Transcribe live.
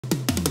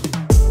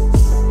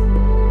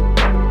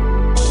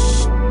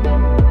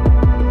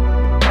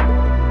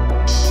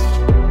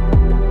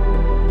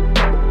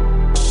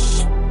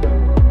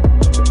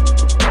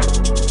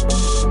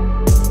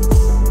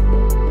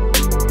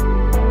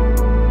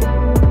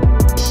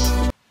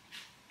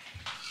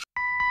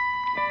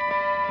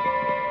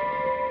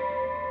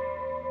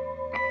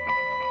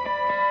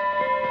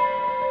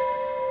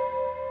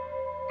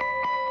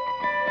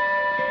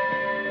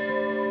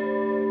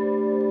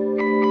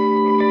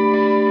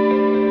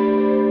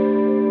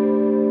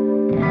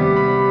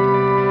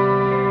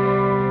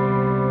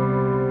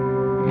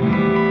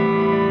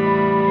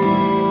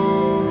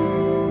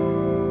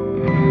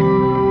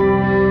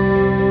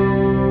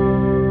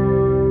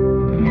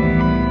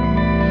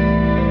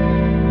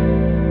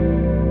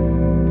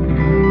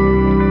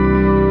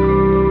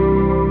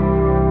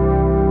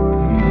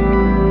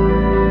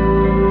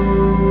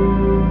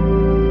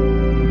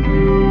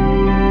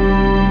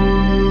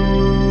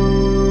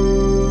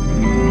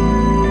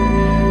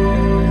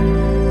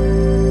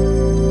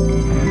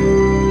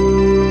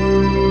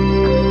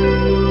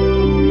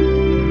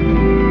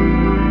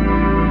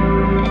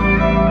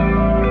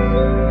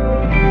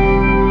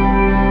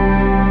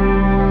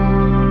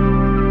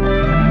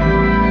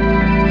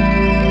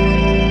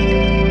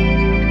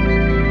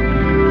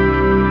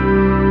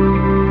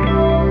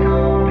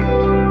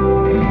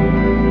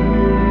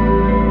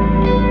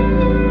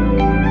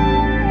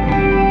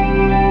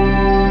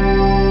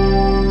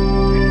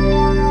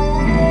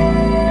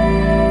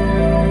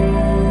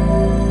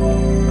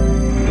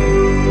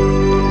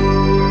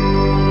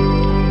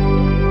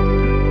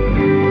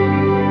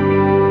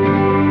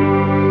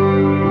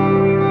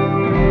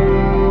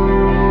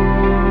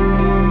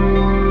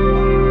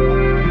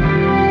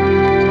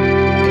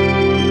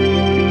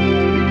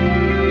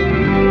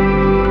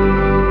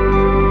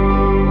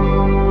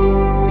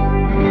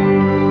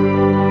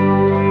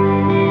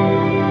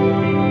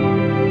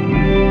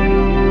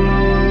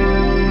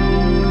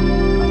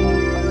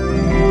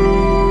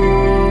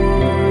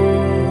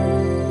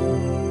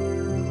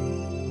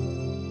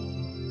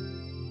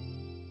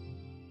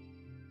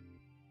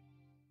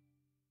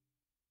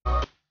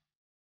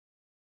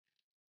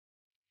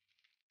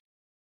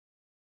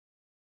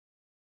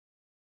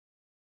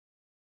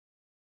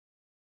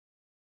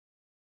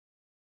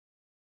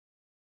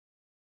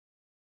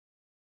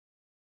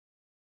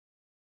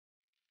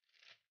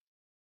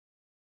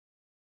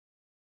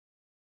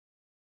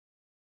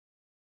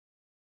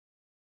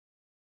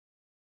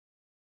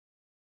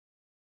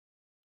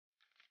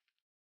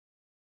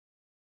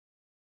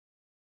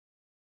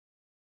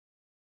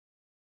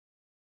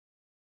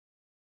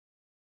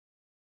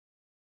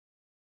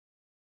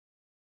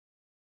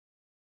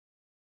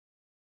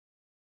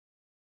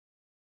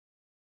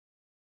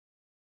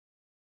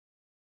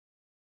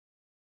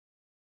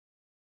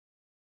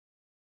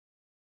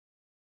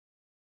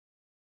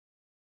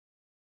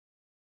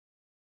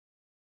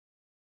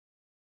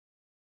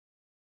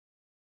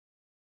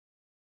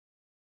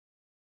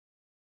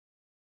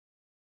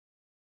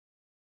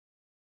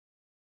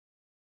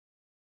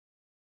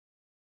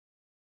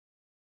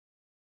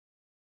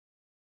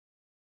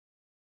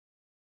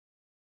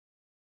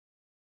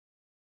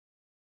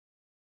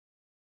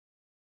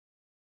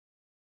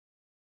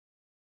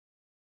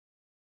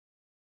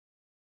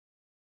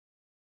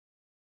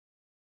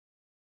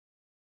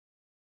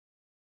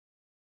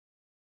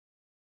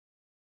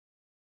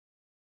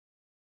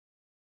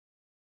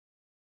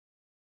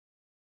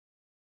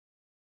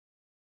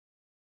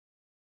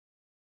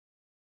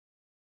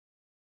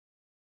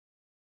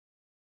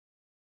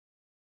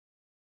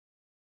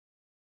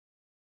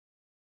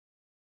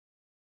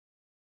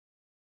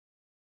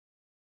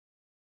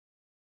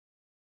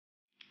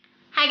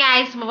Hi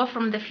guys, Mama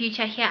from the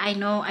future here. I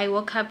know I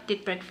woke up,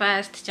 did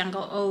breakfast,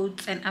 jungle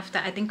oats, and after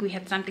I think we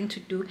had something to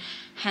do,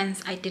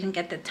 hence I didn't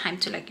get the time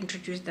to like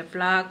introduce the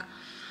vlog.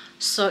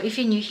 So if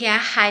you're new here,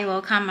 hi,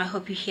 welcome. I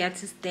hope you're here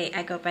to stay.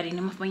 I go by the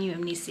name of my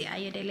Amnesia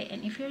Ayodele,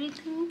 and if you're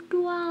listening,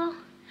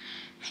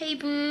 hey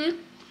boo.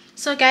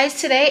 So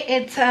guys, today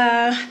it's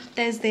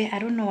Thursday. I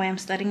don't know why I'm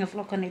starting a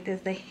vlog on a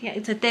Thursday. Yeah,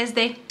 it's a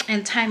Thursday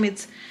and time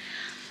it's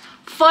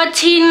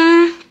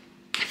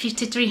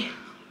 14:53.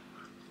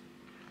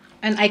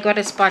 And I got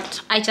a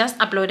spot. I just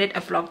uploaded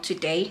a vlog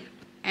today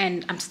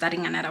and I'm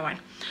starting another one.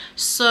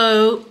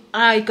 So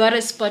I got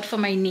a spot for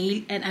my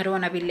nail and I don't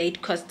want to be late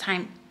because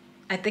time,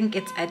 I think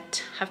it's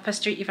at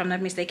 3:30 if I'm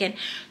not mistaken.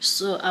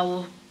 So I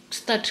will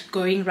start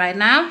going right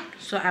now.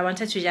 So I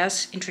wanted to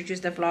just introduce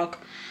the vlog.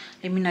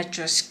 Let me not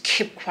just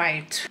keep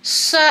quiet.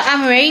 So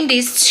I'm wearing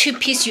this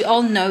two-piece. You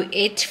all know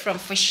it, from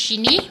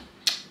Foschini.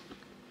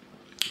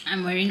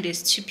 I'm wearing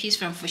this two-piece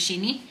from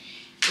Foschini.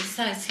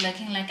 So it's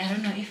looking like, I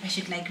don't know if I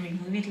should like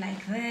remove it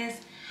like this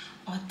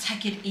or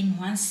tuck it in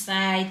one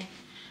side.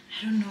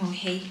 I don't know.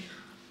 Hey,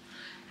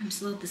 I'm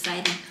still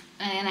deciding.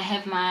 And I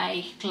have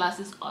my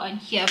glasses on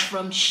here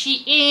from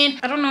Shein.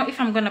 I don't know if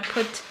I'm gonna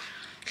put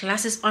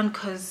glasses on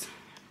because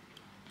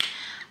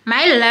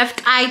my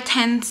left eye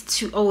tends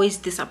to always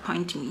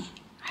disappoint me.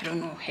 I don't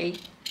know. Hey,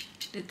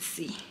 let's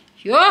see.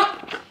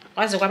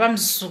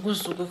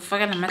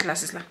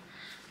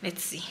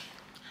 Let's see.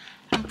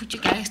 I'll put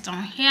you guys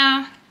down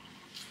here.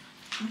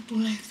 Do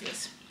like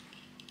this.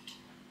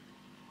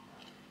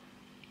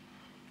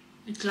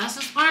 With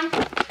glasses on.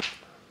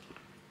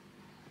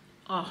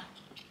 Oh,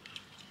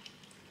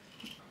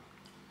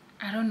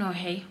 I don't know.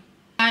 Hey,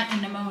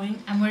 and I'm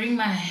wearing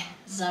my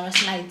Zara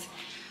slides.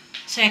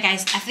 So yeah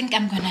guys, I think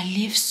I'm gonna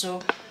leave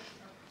so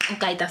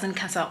okay, it doesn't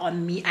cancel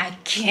on me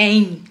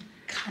again.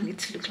 I need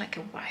to look like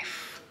a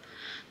wife,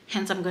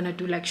 hence I'm gonna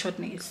do like short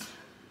nails.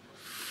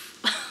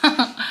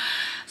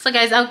 So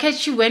guys, I'll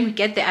catch you when we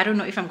get there. I don't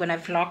know if I'm gonna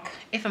vlog.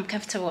 If I'm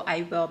comfortable,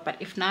 I will, but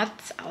if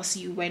not, I'll see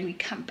you when we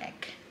come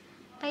back.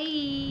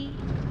 Bye.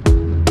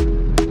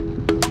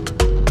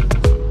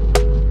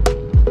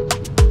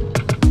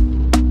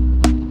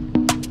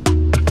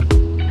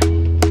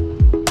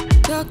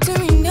 Talk to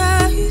me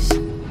nice,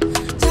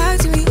 talk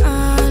to me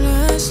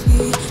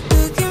honestly.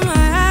 Look in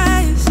my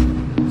eyes,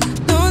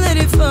 don't let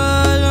it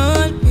fall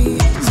on me.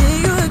 Say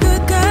you a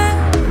good guy,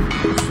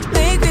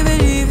 make me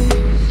believe it.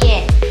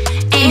 Yeah,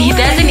 and he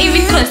doesn't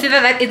even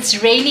consider that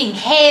it's raining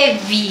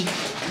heavy.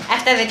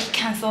 After that, he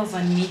cancels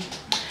on me.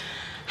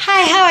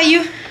 Hi, how are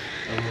you?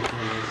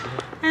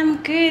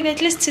 I'm good.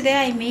 At least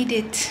today I made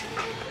it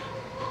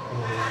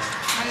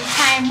on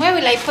time. Where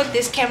will I put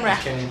this camera?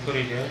 Can you put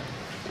it there?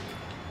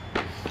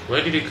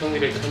 Where did you come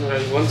with the camera?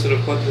 You want to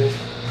report me?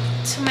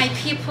 To my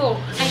people.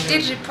 I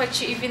did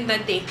report you even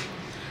that day.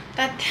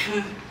 That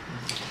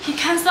he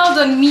cancelled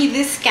on me,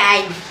 this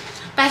guy.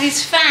 But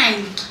it's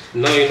fine.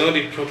 No, you know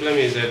the problem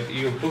is that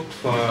you booked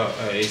for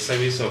a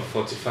service of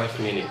 45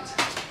 minutes.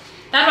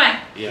 That one?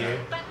 Yeah.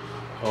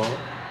 Oh.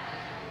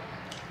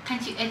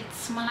 Can't you add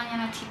smaller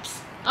yana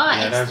tips? Oh,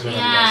 Yeah, that's what I'm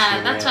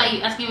asking, that's yeah. why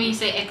you ask me when you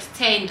say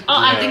extend. Oh,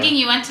 Yeah. I'm thinking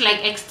you want to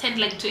like extend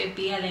like to a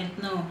bigger length.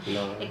 No.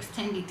 No.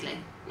 Extend it like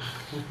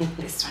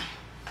this one.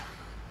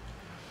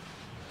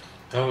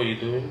 How are you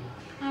doing?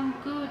 I'm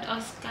good,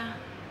 Oscar.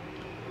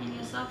 And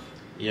yourself?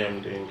 Yeah,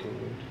 I'm doing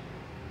good.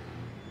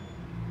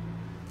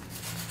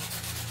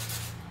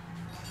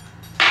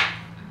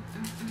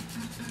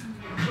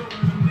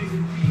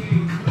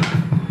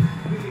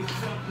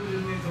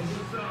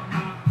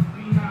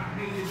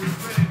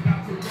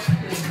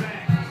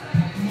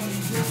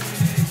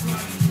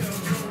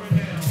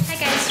 Hi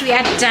guys, we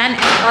are done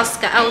at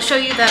Oscar. I will show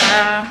you the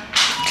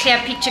clear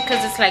picture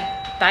because it's like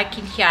dark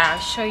in here. I'll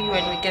show you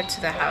when we get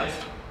to the house.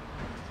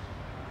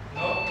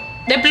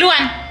 The blue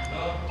one.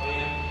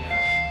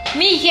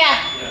 Me here.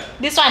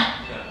 This one.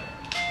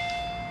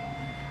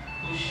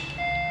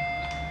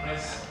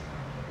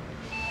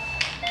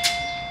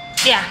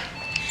 Yeah.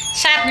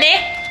 Sharply.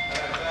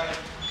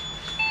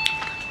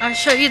 I'll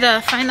show you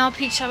the final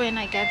picture when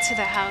I get to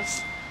the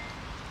house.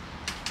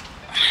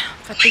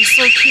 But they're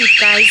so cute,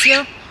 guys.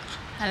 Yo,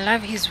 I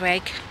love his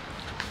work.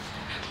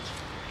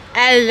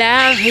 I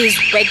love his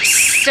work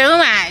so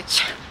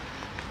much.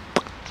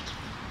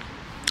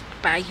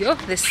 But yo,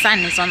 the sun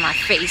is on my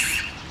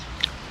face.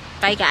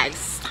 Bye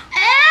guys.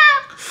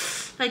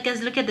 Like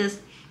guys, look at this.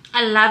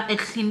 I love a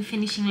clean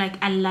finishing. Like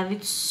I love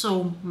it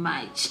so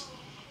much.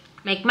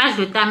 Like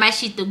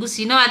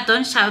you know what,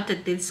 don't shout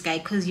at this guy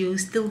because you'll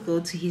still go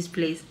to his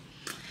place.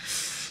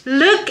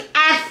 Look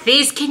at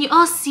this. Can you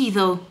all see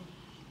though?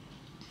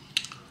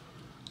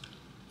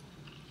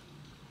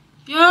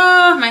 Yo,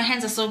 my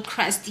hands are so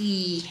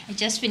crusty. I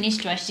just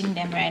finished washing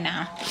them right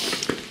now.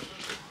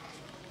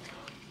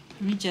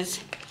 Let me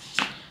just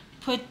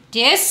put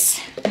this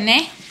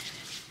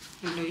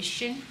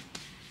lotion,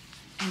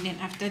 and then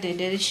after the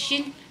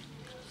lotion,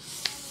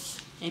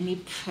 let me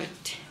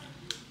put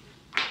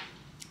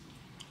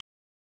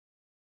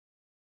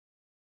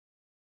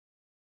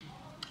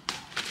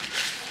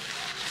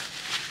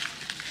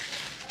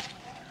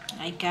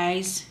Like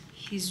guys,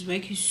 his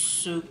work is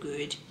so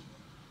good.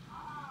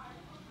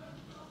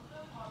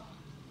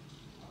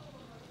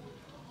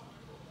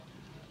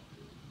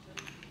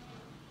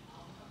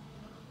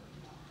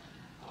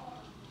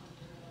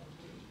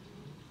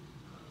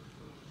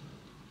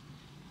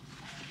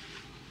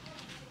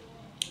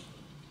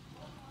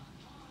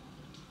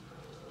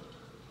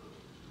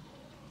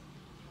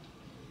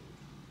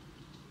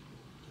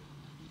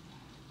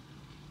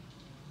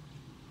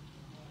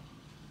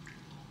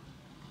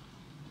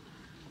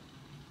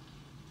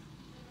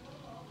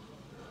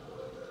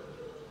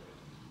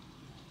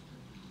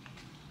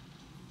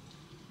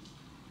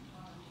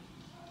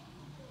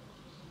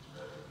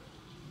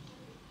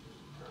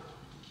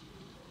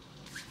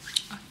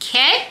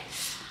 Okay,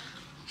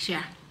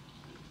 yeah,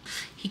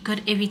 he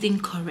got everything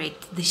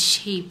correct. The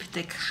shape,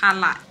 the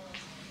color,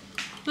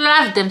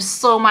 love them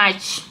so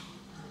much.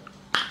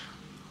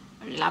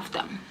 Love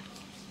them.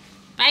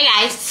 Bye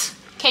guys,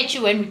 catch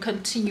you when we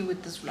continue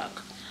with this vlog.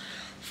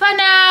 For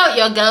now,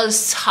 your girl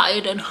is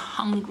tired and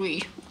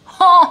hungry.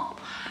 Oh,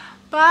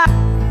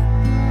 bye.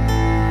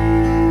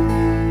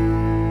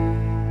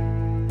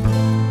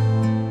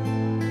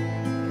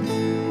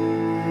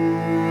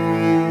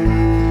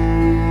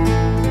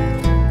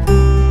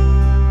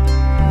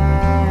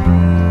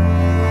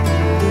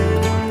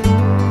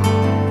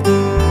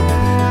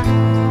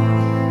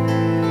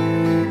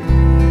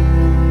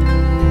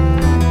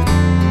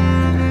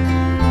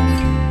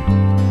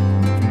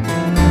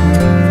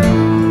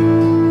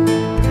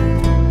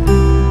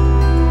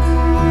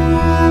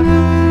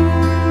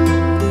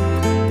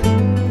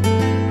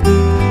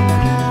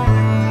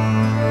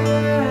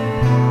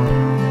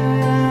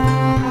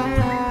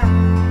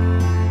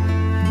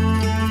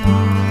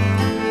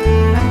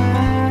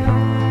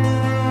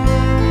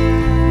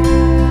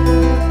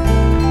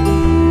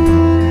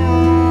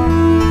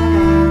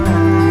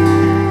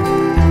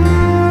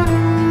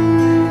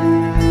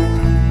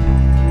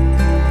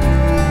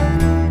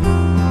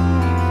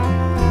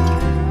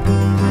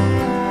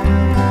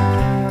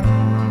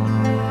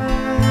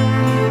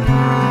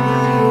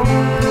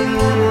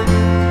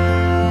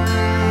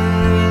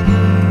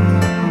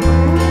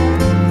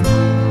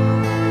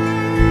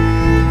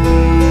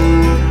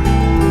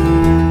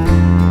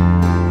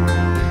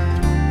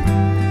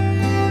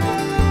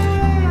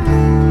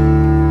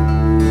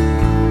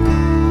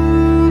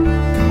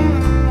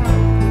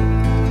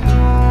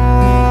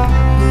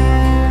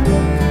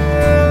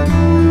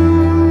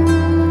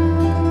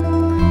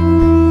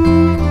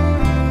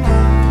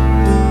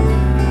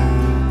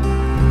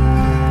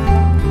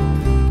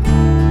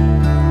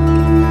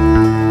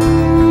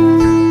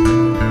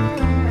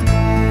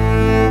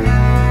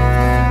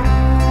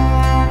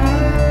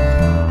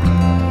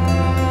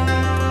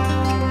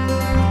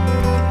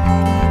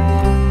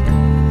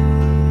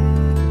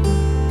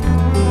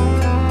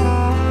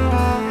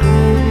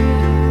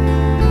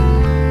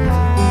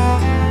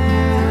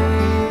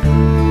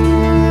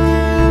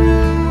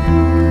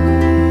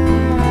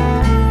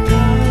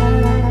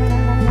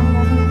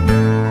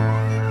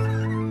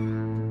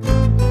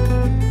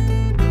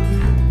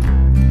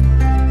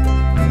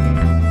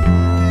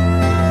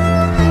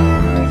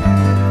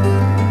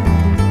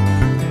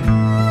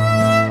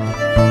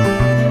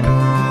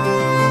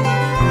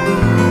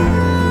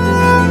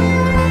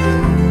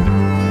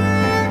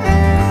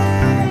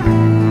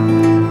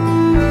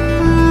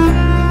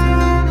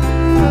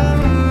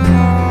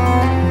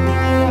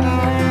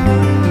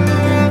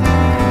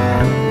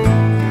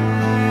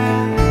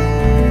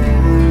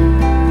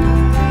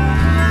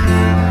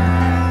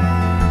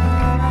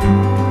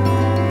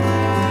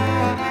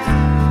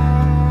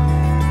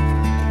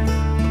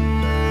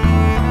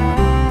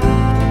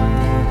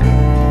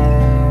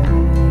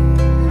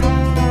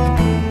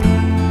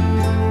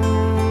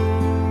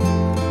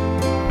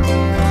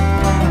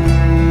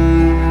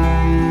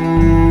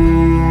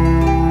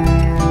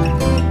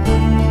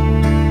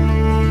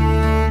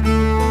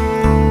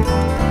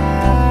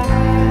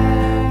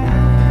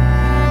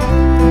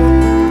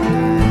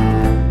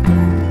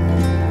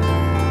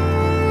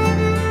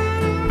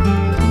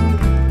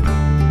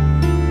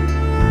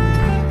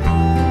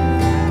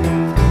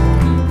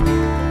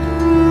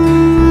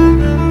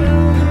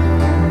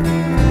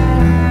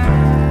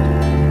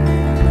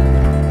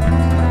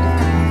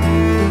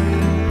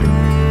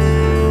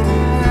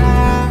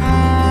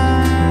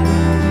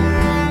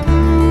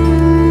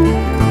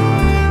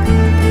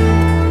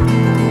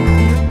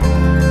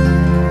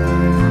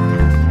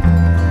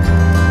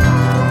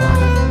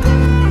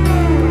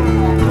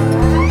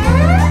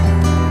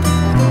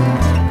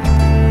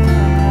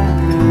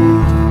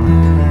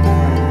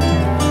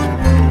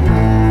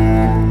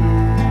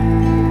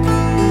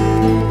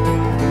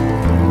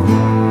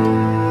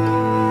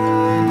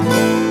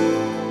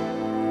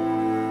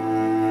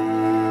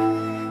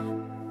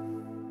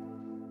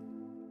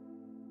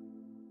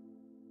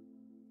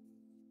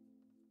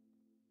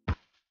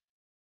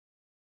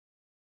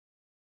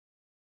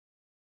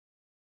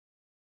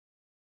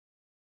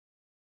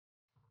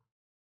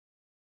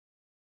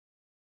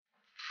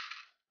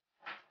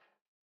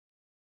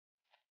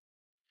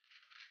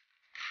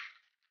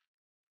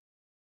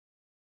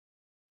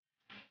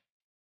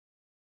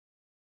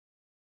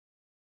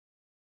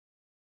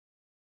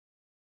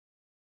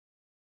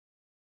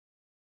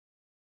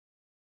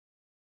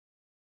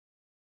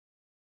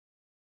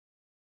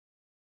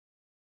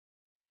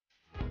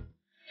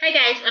 Hi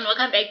guys, and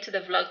welcome back to the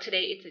vlog.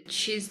 Today it's a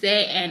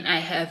Tuesday and I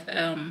have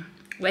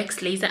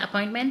wax laser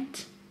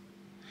appointment.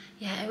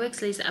 Yeah, a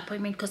wax laser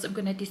appointment because I'm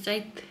gonna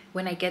decide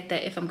when I get there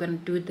if I'm gonna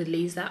do the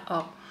laser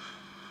or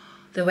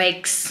the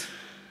wax.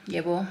 Yeah,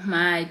 well,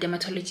 my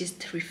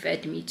dermatologist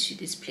referred me to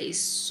this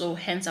place, so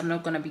hence I'm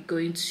not gonna be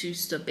going to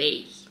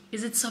Sorbet.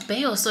 Is it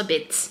Sorbet or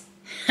Sorbet?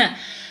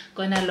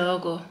 Gonna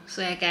logo.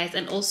 So yeah guys,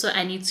 and also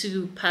I need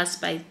to pass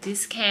by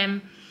this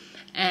cam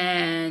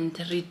and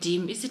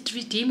redeem. Is it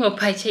redeem or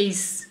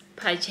purchase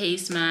my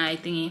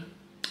thingy,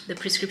 the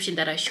prescription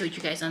that I showed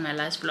you guys on my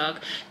last vlog,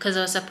 because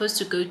I was supposed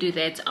to go do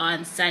that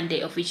on Sunday,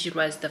 of which it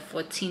was the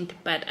 14th,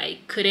 but I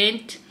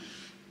couldn't.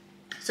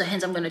 So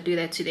hence I'm gonna do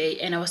that today,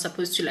 and I was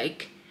supposed to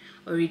like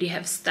already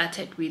have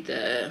started with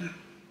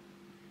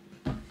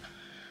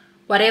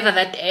whatever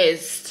that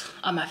is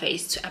on my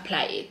face to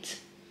apply it.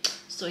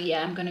 So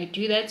yeah, I'm gonna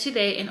do that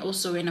today, and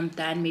also when I'm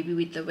done maybe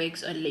with the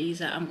wax or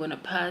laser, I'm gonna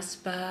pass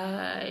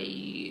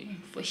by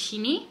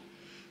Foschini.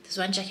 There's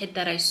one jacket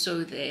that I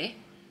saw there,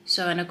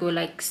 so I'm gonna go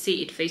like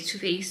see it face to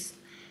face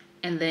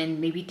and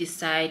then maybe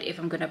decide if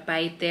I'm gonna buy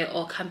it there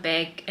or come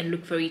back and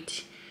look for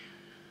it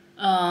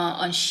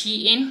on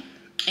Shein.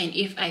 And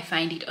if I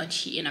find it on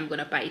Shein, I'm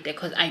gonna buy it there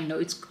because I know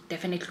it's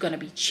definitely gonna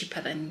be cheaper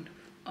than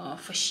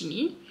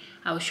Foschini.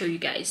 I will show you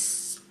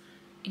guys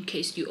in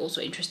case you're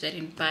also interested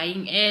in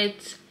buying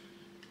it.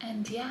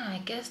 And yeah, I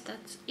guess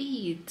that's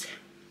it.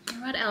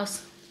 What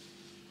else?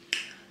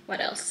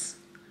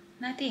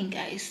 Nothing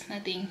guys,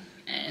 nothing.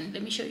 And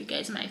let me show you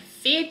guys my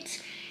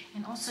feet.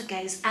 And also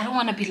guys, I don't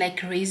want to be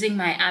like raising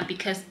my arm,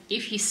 because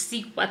if you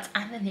see what's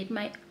underneath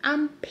my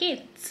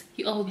armpits,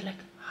 you all will be like,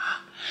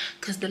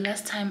 because the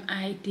last time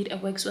I did a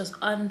wax was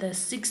on the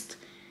 6th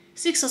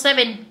or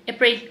 7th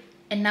April,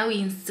 and now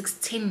we're in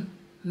 16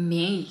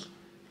 May.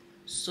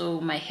 So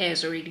my hair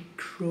is already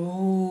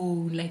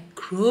grown, like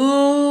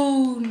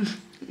grown.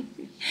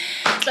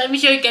 So let me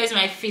show you guys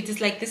my feet. It's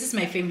like, this is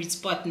my favorite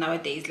spot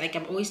nowadays. Like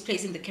I'm always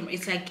placing the camera,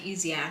 it's like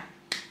easier.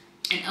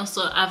 And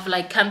also I've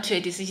like come to a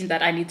decision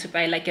that I need to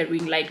buy like a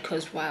ring light,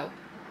 because wow.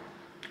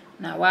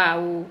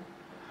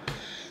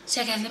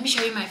 So guys, let me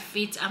show you my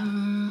feet.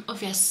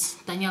 Obvious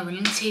Daniel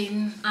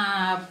Wellington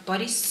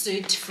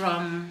bodysuit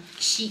from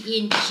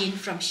Shein,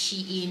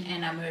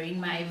 and I'm wearing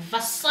my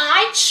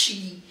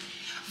Versace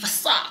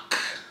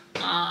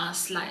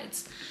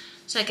slides.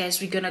 So guys,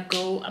 we're gonna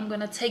go. I'm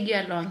gonna take you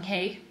along.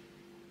 Hey,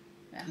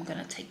 I'm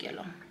gonna take you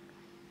along,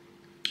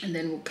 and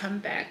then we'll come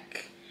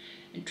back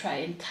and try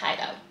and tide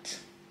out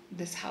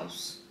this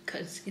house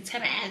because it's a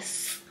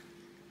mess.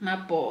 My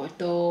boy,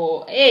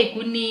 though. Hey,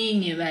 good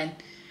evening, man.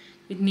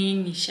 Good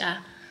evening, Nisha.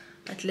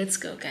 But let's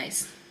go,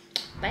 guys.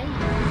 Bye.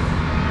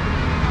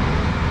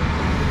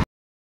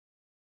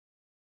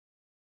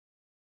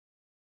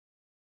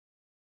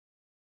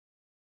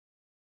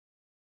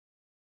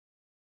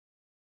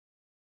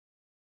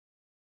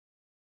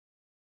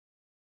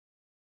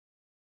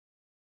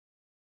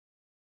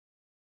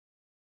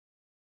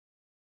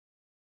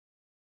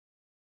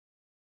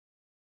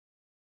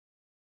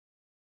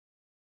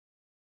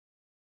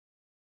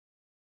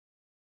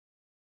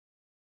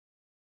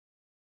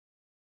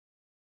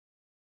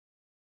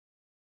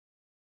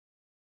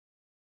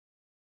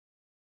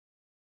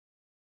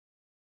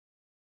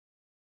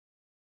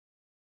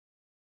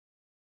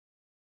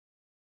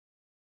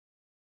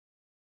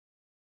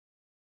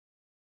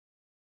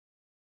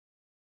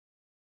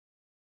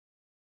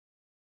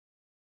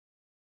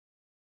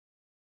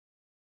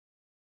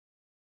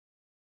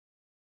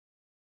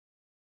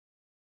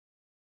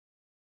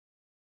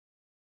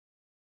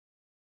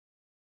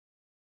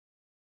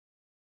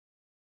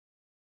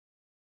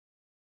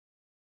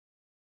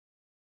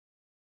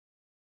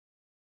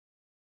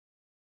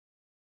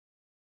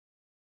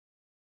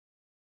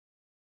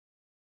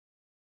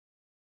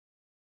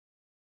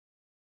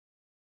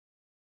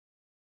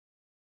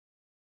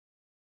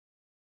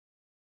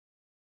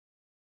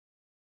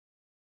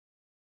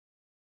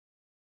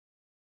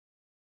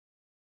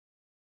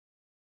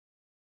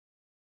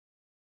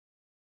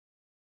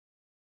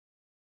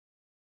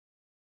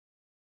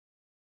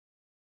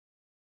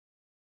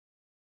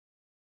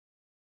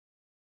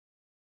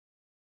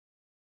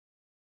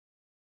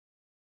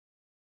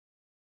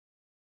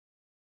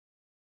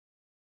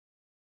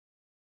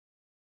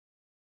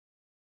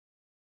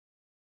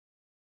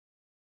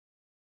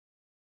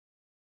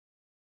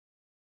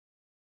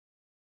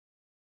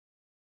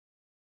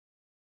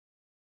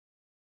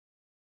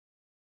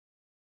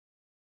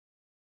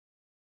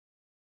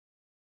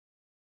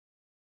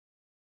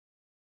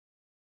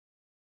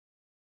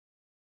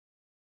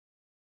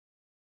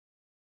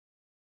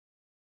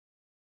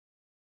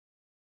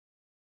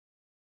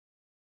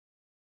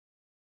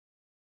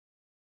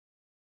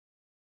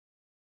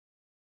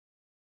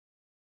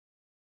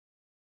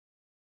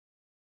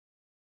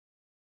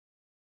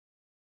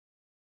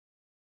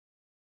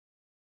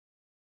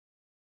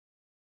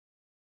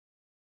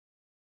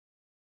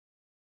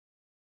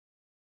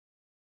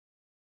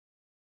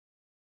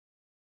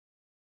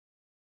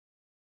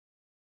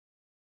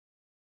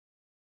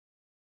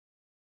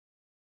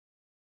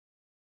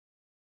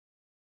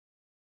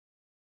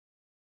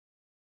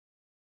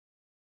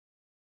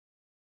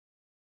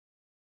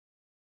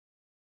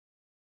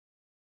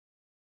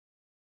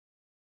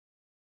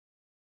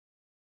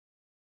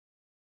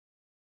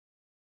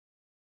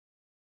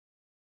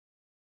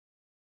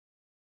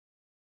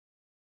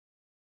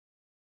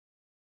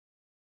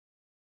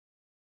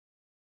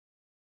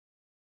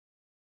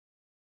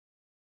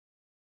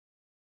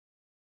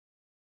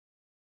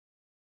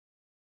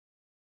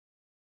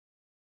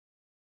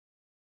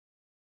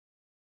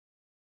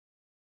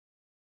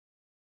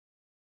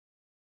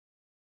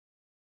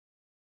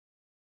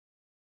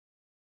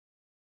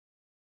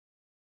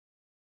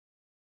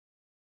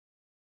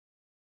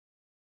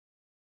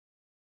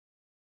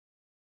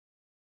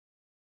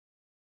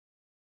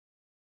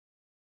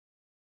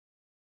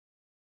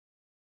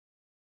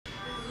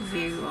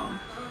 long.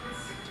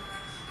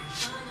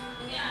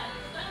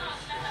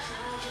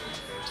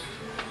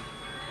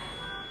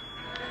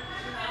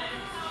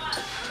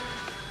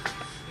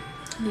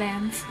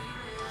 Lens,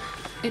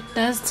 it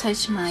does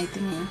touch my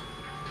thingy.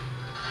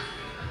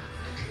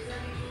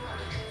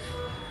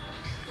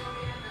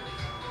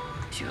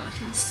 Sure, I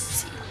can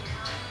see.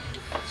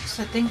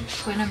 So I think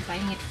when I'm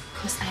buying it,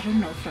 because I don't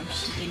know from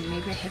Shein,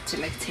 maybe I have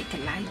to like take a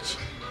large,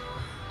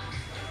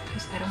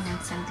 because I don't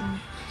want something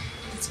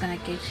that's gonna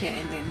get here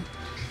and then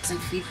doesn't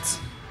fit.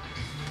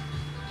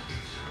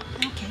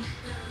 Okay.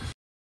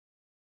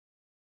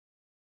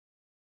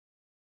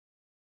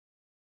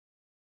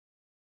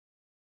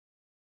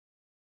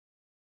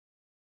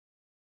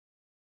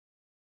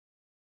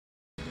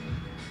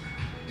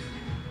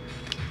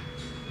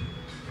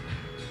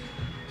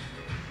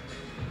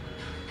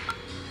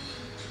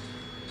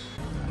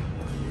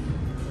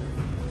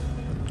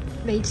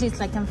 Lately it's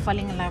like I'm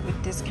falling in love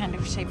with this kind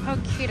of shape. How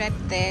cute at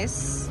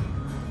this.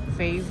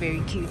 Very,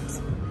 very cute.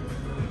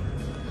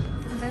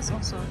 And there's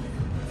also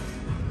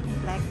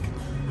black.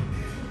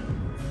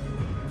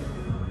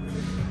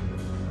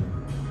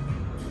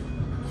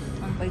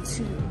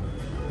 1x2.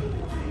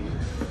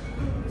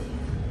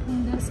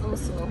 And there's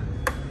also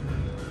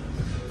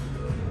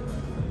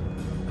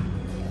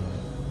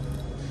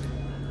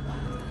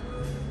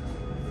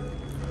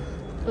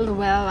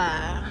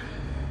Luella.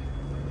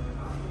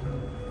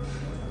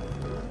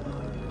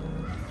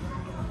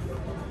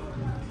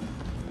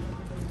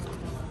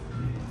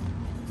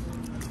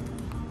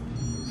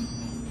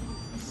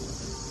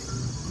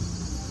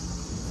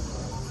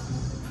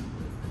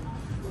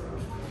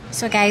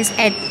 So guys,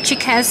 at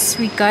Chicas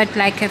we got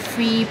like a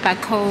free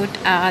barcode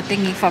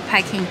thingy for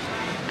parking.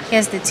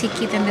 Here's the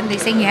ticket, and then they're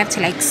saying you have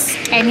to like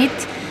scan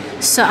it.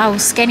 So I'll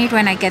scan it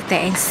when I get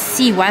there and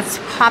see what's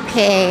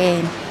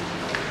popping.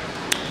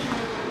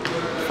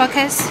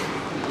 Focus.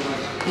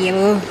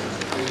 Yeah.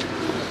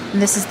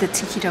 And this is the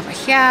ticket over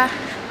here.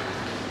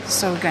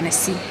 So we're gonna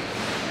see.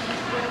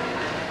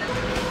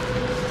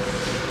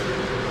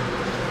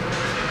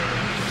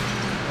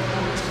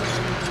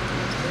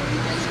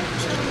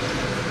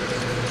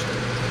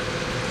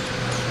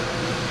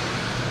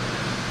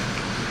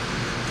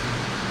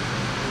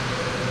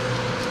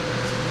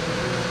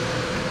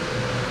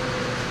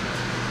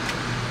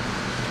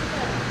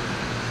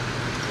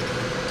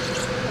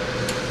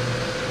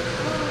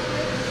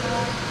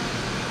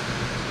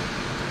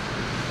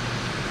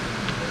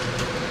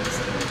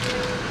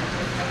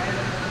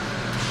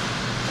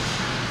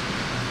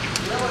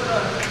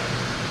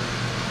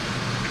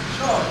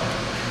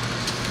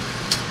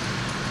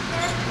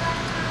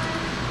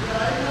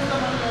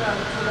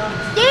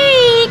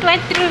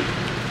 Went through.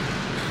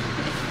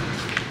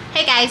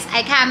 Hey guys,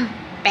 I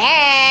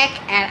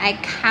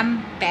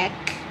come back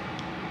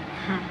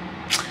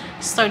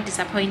so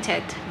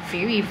disappointed,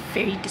 very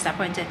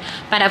disappointed,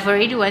 but I've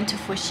already went to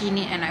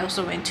Foschini and I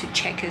also went to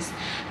Checkers.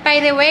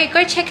 By the way,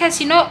 go Checkers,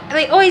 you know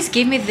they always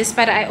give me this,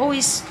 but I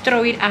always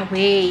throw it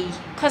away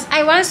because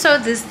I once saw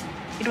this,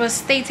 it was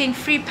stating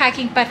free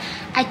parking, but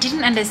I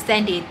didn't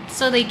understand it.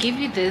 So they give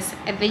you this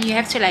and then you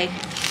have to like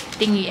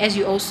thingy, as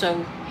you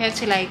also have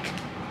to like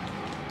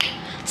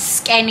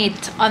scan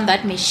it on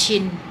that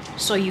machine,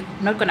 so you're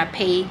not gonna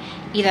pay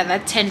either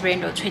that 10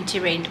 rand or 20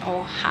 rand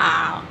or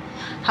how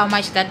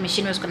much that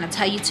machine was gonna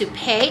tell you to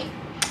pay.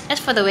 As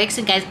for the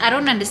waxing, guys, I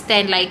don't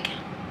understand, like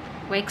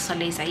wax or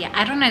laser, yeah,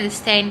 I don't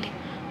understand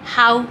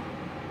how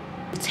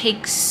it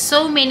takes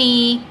so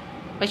many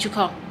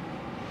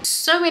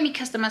so many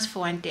customers for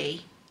one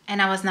day,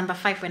 and I was number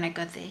 5 when I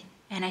got there,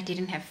 and I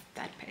didn't have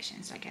that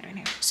patience, like I don't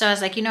have. So I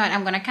was like, you know what,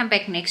 I'm gonna come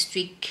back next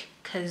week,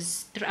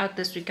 because throughout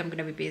this week I'm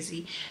gonna be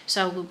busy.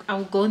 So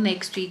I'll go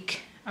next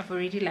week. I've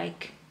already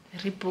like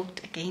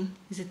rebooked again.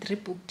 Is it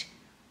rebooked?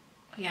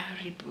 Yeah,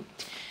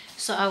 rebooked.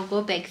 So I'll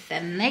go back the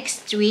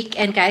next week.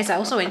 And guys, I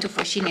also went to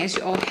Foschini, as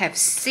you all have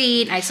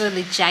seen. I saw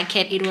the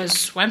jacket, it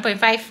was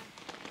 1.5.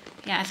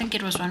 Yeah, I think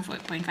it was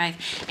 1.5,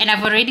 and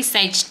I've already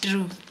searched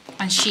through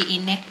on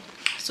Shein.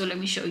 So let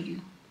me show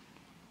you.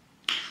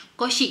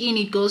 Go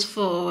Shein, it goes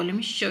for, let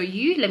me show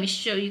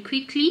you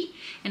quickly.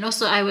 And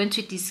also I went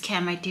to this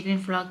cam, I didn't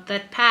vlog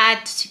that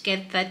part to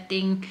get that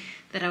thing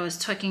that I was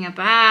talking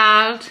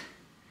about.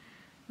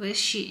 Where's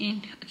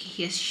Shein?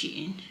 Okay, here's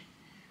Shein.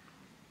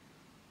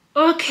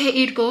 Okay,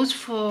 it goes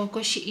for, go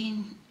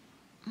Shein.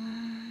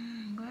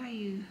 Where are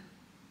you?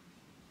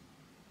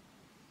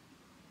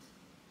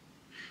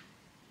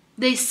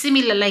 They're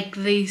similar, like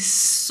they're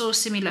so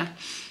similar.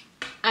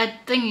 I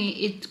think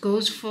it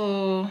goes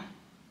for,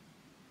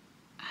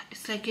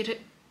 it's like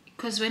it,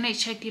 because when I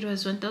checked it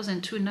was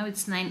 1,002, now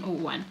it's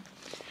 901.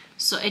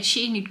 So at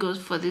Shein it goes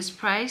for this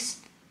price,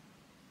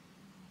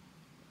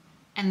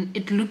 and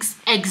it looks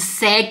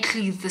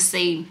exactly the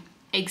same,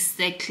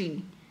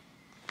 exactly.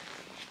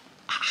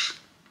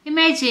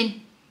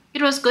 Imagine,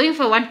 it was going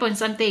for 1 point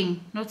something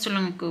not so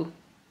long ago.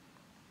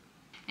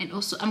 And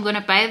also I'm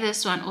gonna buy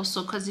this one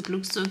also because it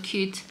looks so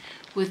cute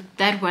with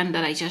that one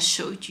that I just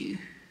showed you.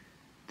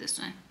 This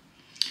one,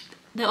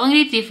 The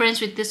only difference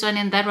with this one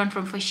and that one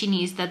from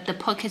Foschini is that the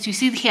pockets, you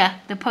see here,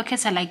 the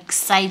pockets are like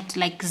side,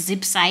 like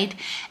zip side,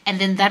 and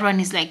then that one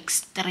is like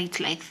straight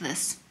like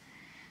this.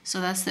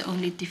 So that's the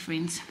only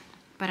difference.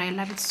 But I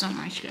love it so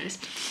much, guys.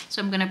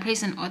 So I'm gonna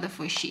place an order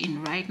for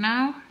Shein right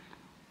now.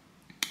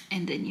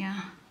 And then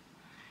yeah,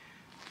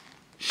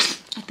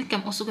 I think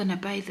I'm also gonna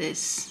buy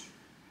this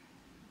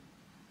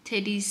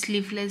Teddy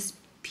sleeveless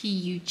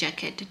PU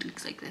jacket. It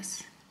looks like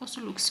this.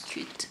 Also looks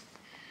cute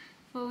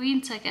for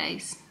winter,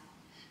 guys.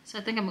 So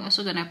I think I'm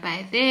also gonna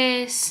buy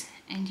this.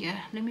 And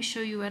yeah, let me show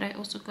you what I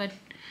also got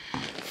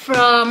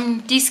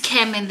from this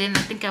cam, and then I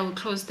think I will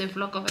close the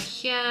vlog over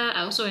here.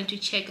 I also went to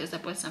check as I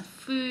bought some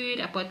food.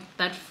 I bought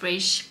that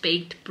fresh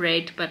baked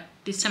bread, but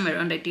this time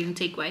around I didn't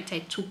take white, I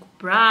took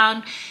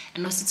brown,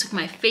 and also took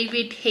my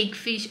favorite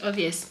hagfish,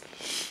 obvious.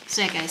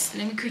 So yeah, guys,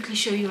 let me quickly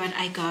show you what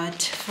I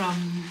got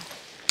from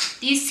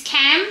this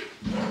cam.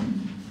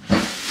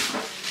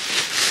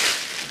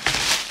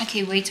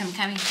 Okay, wait, I'm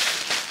coming.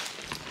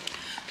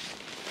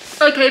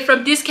 Okay,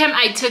 from this cam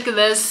I took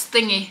this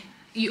thingy.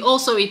 You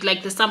also eat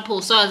like the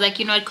sample, so I was like,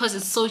 you know, because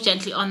it's so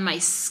gently on my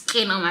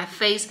skin, on my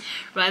face,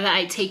 rather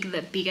I take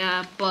the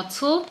bigger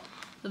bottle,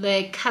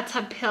 the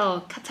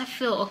caterpillar,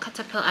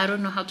 I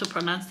don't know how to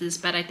pronounce this,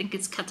 but I think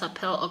it's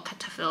caterpillar or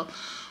caterpillar,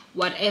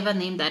 whatever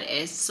name that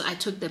is. So I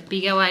took the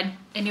bigger one,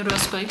 and it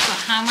was going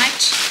for how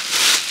much?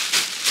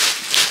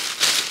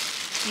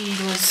 It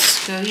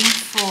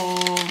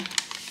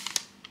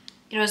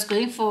was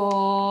going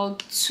for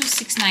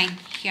 269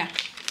 here.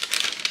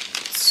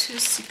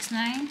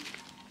 269.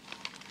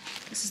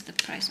 This is the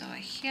price over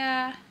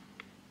here.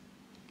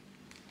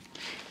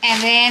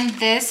 And then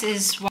this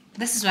is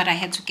what I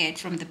had to get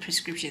from the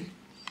prescription.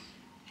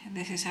 And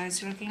this is how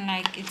it's looking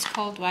like. It's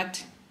called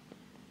what?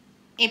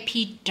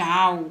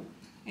 Epidow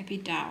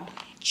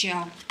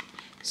gel.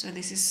 So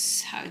this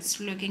is how it's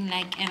looking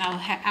like, and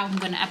I'm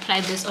gonna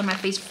apply this on my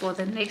face for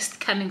the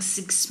next coming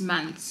 6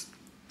 months.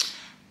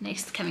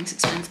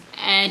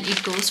 And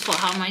it goes for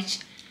how much?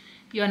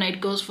 Yona,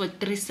 it goes for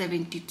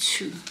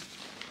 372.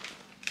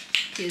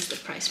 Here's the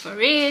price for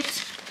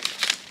it.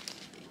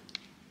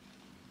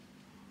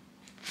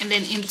 And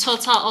then in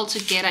total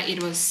altogether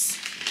it was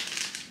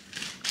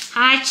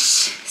how much?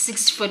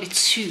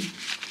 642.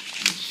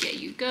 And here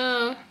you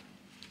go.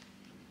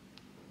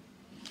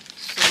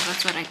 So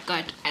that's what I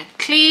got at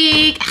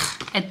Click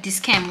at this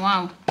cam.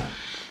 Wow.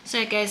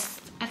 So guys,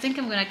 I think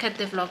I'm gonna cut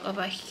the vlog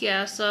over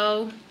here.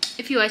 So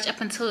if you watch up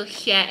until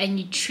here and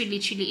you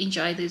truly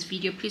enjoy this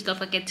video, please don't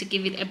forget to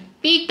give it a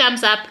big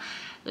thumbs up,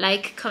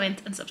 like,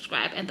 comment, and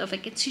subscribe, and don't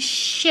forget to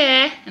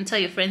share and tell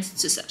your friends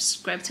to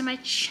subscribe to my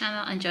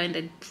channel and join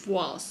the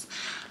walls.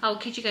 I'll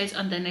catch you guys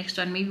on the next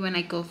one, maybe when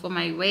I go for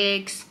my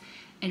wigs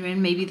and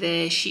when maybe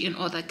the Shein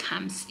order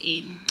comes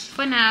in.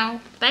 For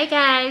now, bye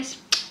guys,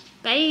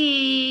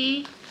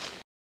 bye.